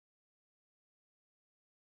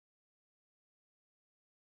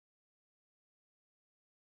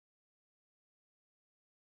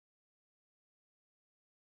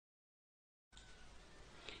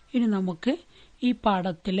ഇനി നമുക്ക് ഈ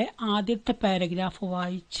പാഠത്തിലെ ആദ്യത്തെ പാരഗ്രാഫ്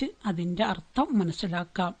വായിച്ച് അതിൻ്റെ അർത്ഥം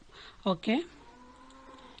മനസ്സിലാക്കാം. ഓക്കെ,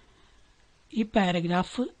 ഈ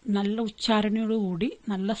പാരഗ്രാഫ് നല്ല ഉച്ചാരണയോടുകൂടി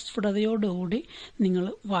നല്ല സ്ഫുടതയോടുകൂടി നിങ്ങൾ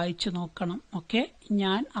വായിച്ചു നോക്കണം. ഓക്കെ,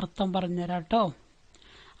 ഞാൻ അർത്ഥം പറഞ്ഞുതരാം കേട്ടോ.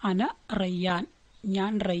 അന റയ്യാൻ,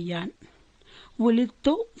 ഞാൻ റയ്യാൻ.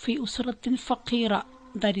 വുലിത്തു ഫി ഉസ്റത്തിൻ ഫഖീറ,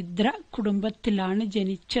 ദരിദ്ര കുടുംബത്തിലാണ്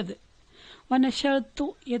ജനിച്ചത്. വനശഅ്തു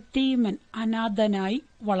യതീമൻ, അനാഥനായി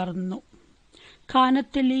വളർന്നു.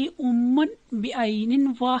 കാനത്തലി ഉമ്മുൻ ബി ഐനിൻ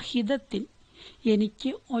വാഹിദത്തിൻ,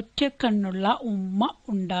 എനിക്ക് ഒറ്റക്കണ്ണുള്ള ഉമ്മ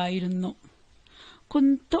ഉണ്ടായിരുന്നു.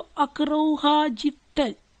 കുന്തു അക്റൗഹ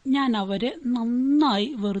ജിത്തൻ, ഞാൻ അവരെ നന്നായി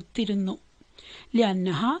വെറുത്തിരുന്നു.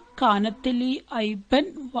 ലിഅന്നഹ കാനത്തലി ഐബൻ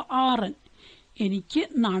വആറൻ, എനിക്ക്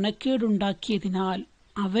നാണക്കേടുണ്ടാക്കിയതിനാൽ,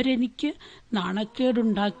 അവരെനിക്ക്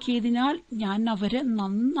നാണക്കേടുണ്ടാക്കിയതിനാൽ ഞാൻ അവരെ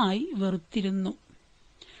നന്നായി വെറുത്തിരുന്നു.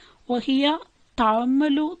 വഹിയ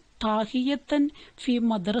തഅമലു താഹിയത്തൻ ഫി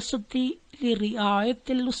മദ്രസത്തി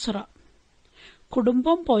ലിറിആയത്തിൽ ഉസ്റ,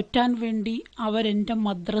 കുടുംബം പോറ്റാൻ വേണ്ടി അവരെൻ്റെ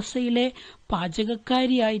മദ്രസയിലെ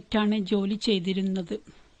പാചകക്കാരിയായിട്ടാണ് ജോലി ചെയ്തിരുന്നത്.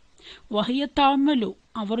 വഹിയ തഅമലു,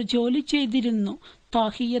 അവർ ജോലി ചെയ്തിരുന്നു,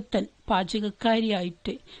 താഹിയത്തൻ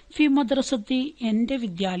പാചകക്കാരിയായിട്ട്, ഫി മദ്രസത്തി എൻ്റെ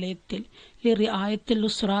വിദ്യാലയത്തിൽ, ലിറിആയത്തിൽ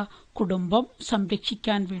ഉസ്റ കുടുംബം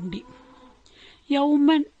സംരക്ഷിക്കാൻ വേണ്ടി.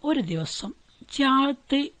 യൗമൻ ഒരു ദിവസം,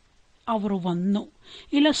 ജാഅത്ത് അവർ വന്നു,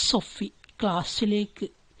 ഇല സൊഫി ക്ലാസ്സിലേക്ക്.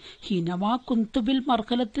 ഹിനമാ കുന്തുബിൽ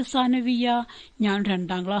മർഹലത്ത് സാനവിയ, ഞാൻ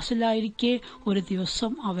 2ാം ക്ലാസ്സിലായിരിക്കെ ഒരു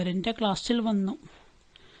ദിവസം അവരെൻ്റെ ക്ലാസ്സിൽ വന്നു.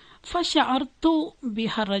 ഫശഅർതു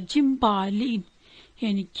ബിഹറജിൻ ബാലിൻ,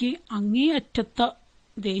 എനിക്ക് അങ്ങേയറ്റത്തെ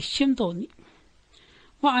ദേഷ്യം തോന്നി.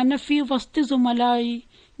 വഅനഫി വസ്തി സുമലായി,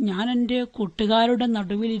 ഞാൻ എൻ്റെ കൂട്ടുകാരുടെ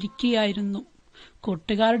നടുവിലിരിക്കുകയായിരുന്നു.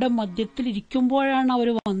 കൂട്ടുകാരുടെ മധ്യത്തിൽ ഇരിക്കുമ്പോഴാണ് അവർ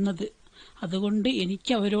വന്നത്. അതുകൊണ്ട്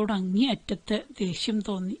എനിക്ക് അവരോട് അങ്ങേയറ്റത്തെ ദേഷ്യം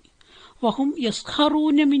തോന്നി. വഹും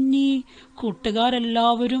യസ്ഖറൂന മിന്നി,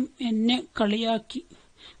 കൂട്ടുകാരെല്ലാവരും എന്നെ കളിയാക്കി.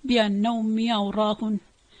 ബി അന്ന ഉമ്മി ഔറാഹുൻ,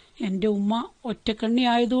 എൻ്റെ ഉമ്മ ഒറ്റക്കണ്ണി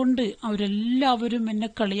ആയതുകൊണ്ട് അവരെല്ലാവരും എന്നെ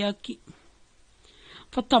കളിയാക്കി.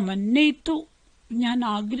 അപ്പോൾ തമന്നയിത്തു, ഞാൻ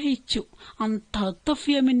ആഗ്രഹിച്ചു,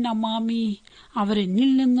 അന്തഫിയ മിൻ അമാമി, അവരെന്നിൽ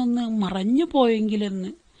നിന്നൊന്ന് മറഞ്ഞു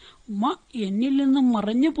പോയെങ്കിലെന്ന്, ഉമ്മ എന്നിൽ നിന്നും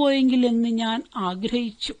മറഞ്ഞു പോയെങ്കിലെന്ന് ഞാൻ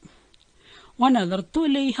ആഗ്രഹിച്ചു. വനദർത്തു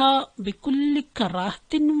ഇലൈഹ ബികുല്ലി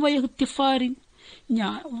കറാഹത്തിൻ വയഹ്തിഫാരിൻ,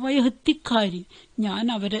 വയഹ്തിക്കാരിൻ, ഞാൻ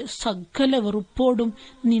അവരെ സകല വെറുപ്പോടും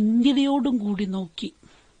നിന്ദ്യതയോടും കൂടി നോക്കി.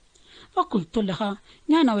 വഖുൽതുലഹ,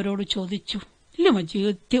 ഞാൻ അവരോട് ചോദിച്ചു, ലിമ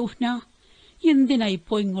ജിഅ്തുന,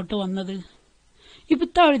 എന്തിനായിപ്പോ ഇങ്ങോട്ട് വന്നത്?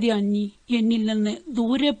 ഇബ്തഅദി അന്നി, എന്നിൽ നിന്ന്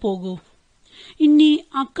ദൂരെ പോകൂ. ഇന്നി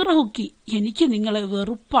അക്റഹുക്കി, എനിക്ക് നിങ്ങളെ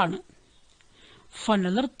വെറുപ്പാണ്.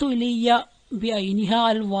 ഫനദർത്തു ഇലയ്യ ബി ഐനിഹ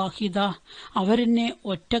അൽ വാഹിദ, അവരെന്നെ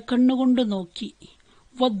ഒറ്റക്കണ്ണുകൊണ്ട് നോക്കി.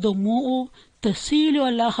 വദ്ദുമൂഉ തസീലു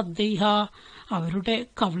അലാ ഹദ്ദൈഹ, അവരുടെ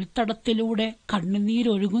കവിൾത്തടത്തിലൂടെ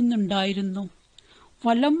കണ്ണുനീരൊഴുകുന്നുണ്ടായിരുന്നു.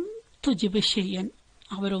 വലം തുജിബ് ഷൈഅൻ,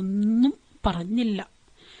 അവരൊന്നും പറഞ്ഞില്ല.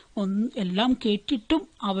 എല്ലാം കേട്ടിട്ടും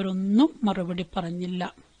അവരൊന്നും മറുപടി പറഞ്ഞില്ല.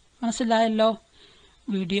 മനസ്സിലായല്ലോ?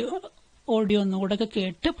 ഓഡിയോ ഒന്നുകൂടെ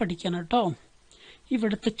കേട്ട് പഠിക്കണം കേട്ടോ.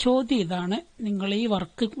 ഇവിടുത്തെ ചോദ്യം ഇതാണ്, നിങ്ങൾ ഈ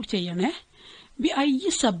വർക്ക് ചെയ്യണേ. ബി ഐ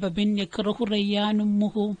സബബിൻ യക്റഹു റയ്യാൻ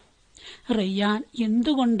ഉമ്മുഹു, റയ്യാൻ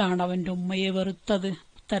എന്തുകൊണ്ടാണ് അവൻ്റെ ഉമ്മയെ വെറുത്തത്?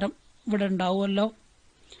 ഉത്തരം ഇവിടെ ഉണ്ടാവുമല്ലോ.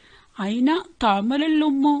 ഐന തഅമലുൽ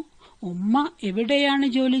ഉമ്മ എവിടെയാണ്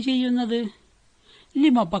ജോലി ചെയ്യുന്നത്?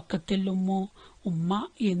 ലിമ ബക്കത്തിൽ ഉമ്മ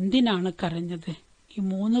എന്തിനാണ് കരഞ്ഞത്? ഈ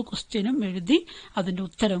 3 ക്വസ്റ്റ്യനും എഴുതി അതിൻ്റെ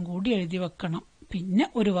ഉത്തരം കൂടി എഴുതി വെക്കണം. പിന്നെ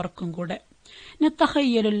ഒരു വർക്കും കൂടെ.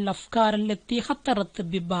 നതഖയ്യലുൽ അഫ്കാർ അല്ലത്തി ഖത്തറത്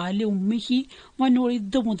ബിബാലി ഉമ്മിഹി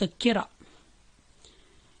വനുഇദ് മുദക്കിറ,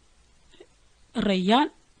 റയ്യാൻ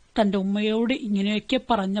തൻ്റെ ഉമ്മയോട് ഇങ്ങനെയൊക്കെ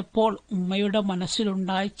പറഞ്ഞപ്പോൾ ഉമ്മയുടെ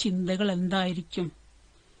മനസ്സിലുണ്ടായ ചിന്തകൾ എന്തായിരിക്കും?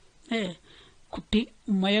 കുട്ടി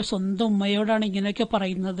സ്വന്തം ഉമ്മയോടാണ് ഇങ്ങനെയൊക്കെ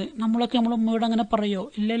പറയുന്നത്. നമ്മളൊക്കെ നമ്മുടെ ഉമ്മയോട് അങ്ങനെ പറയോ?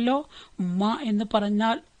 ഇല്ലല്ലോ. ഉമ്മ എന്ന്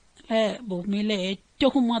പറഞ്ഞാൽ ഭൂമിയിലെ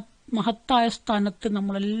ഏറ്റവും മഹത്തായ സ്ഥാനത്ത്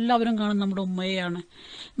നമ്മളെല്ലാവരും കാണുന്ന നമ്മുടെ ഉമ്മയെയാണ്.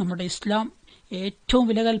 നമ്മുടെ ഇസ്ലാം ഏറ്റവും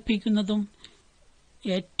വില കൽപ്പിക്കുന്നതും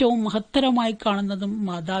ഏറ്റവും മഹത്തരമായി കാണുന്നതും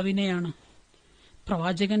മാതാവിനെയാണ്.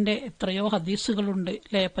 പ്രവാചകന്റെ എത്രയോ ഹദീസുകളുണ്ട്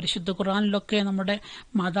അല്ലേ? പരിശുദ്ധ ഖുർആനിലൊക്കെ നമ്മുടെ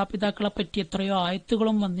മാതാപിതാക്കളെ പറ്റി എത്രയോ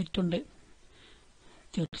ആയത്തുകളും വന്നിട്ടുണ്ട്.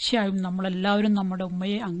 തീർച്ചയായും നമ്മളെല്ലാവരും നമ്മുടെ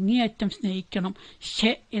ഉമ്മയെ അങ്ങേയറ്റം സ്നേഹിക്കണം.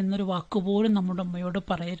 ഷെ എന്നൊരു വാക്കുപോലും നമ്മുടെ ഉമ്മയോട്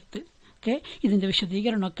പറയരുത്. ഓക്കെ, ഇതിൻ്റെ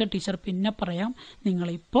വിശദീകരണമൊക്കെ ടീച്ചർ പിന്നെ പറയാം.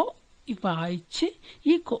 നിങ്ങളിപ്പോൾ വായിച്ച്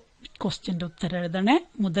ഈ ക്വസ്റ്റ്യൻ്റെ ഉത്തരം എഴുതണേ.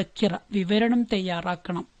 മുദക്കിറ, വിവരണം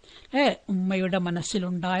തയ്യാറാക്കണം. ഉമ്മയുടെ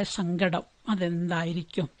മനസ്സിലുണ്ടായ സങ്കടം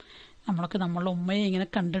അതെന്തായിരിക്കും? നമ്മളൊക്കെ നമ്മളുടെ ഉമ്മയെ ഇങ്ങനെ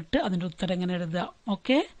കണ്ടിട്ട് അതിൻ്റെ ഉത്തരം ഇങ്ങനെ എഴുതുക.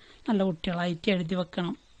 ഓക്കെ, നല്ല കുട്ടികളായിട്ട് എഴുതി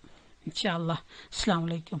വെക്കണം. ഇൻഷാ അല്ലാഹ്. അസ്സലാമു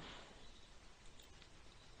അലൈക്കും.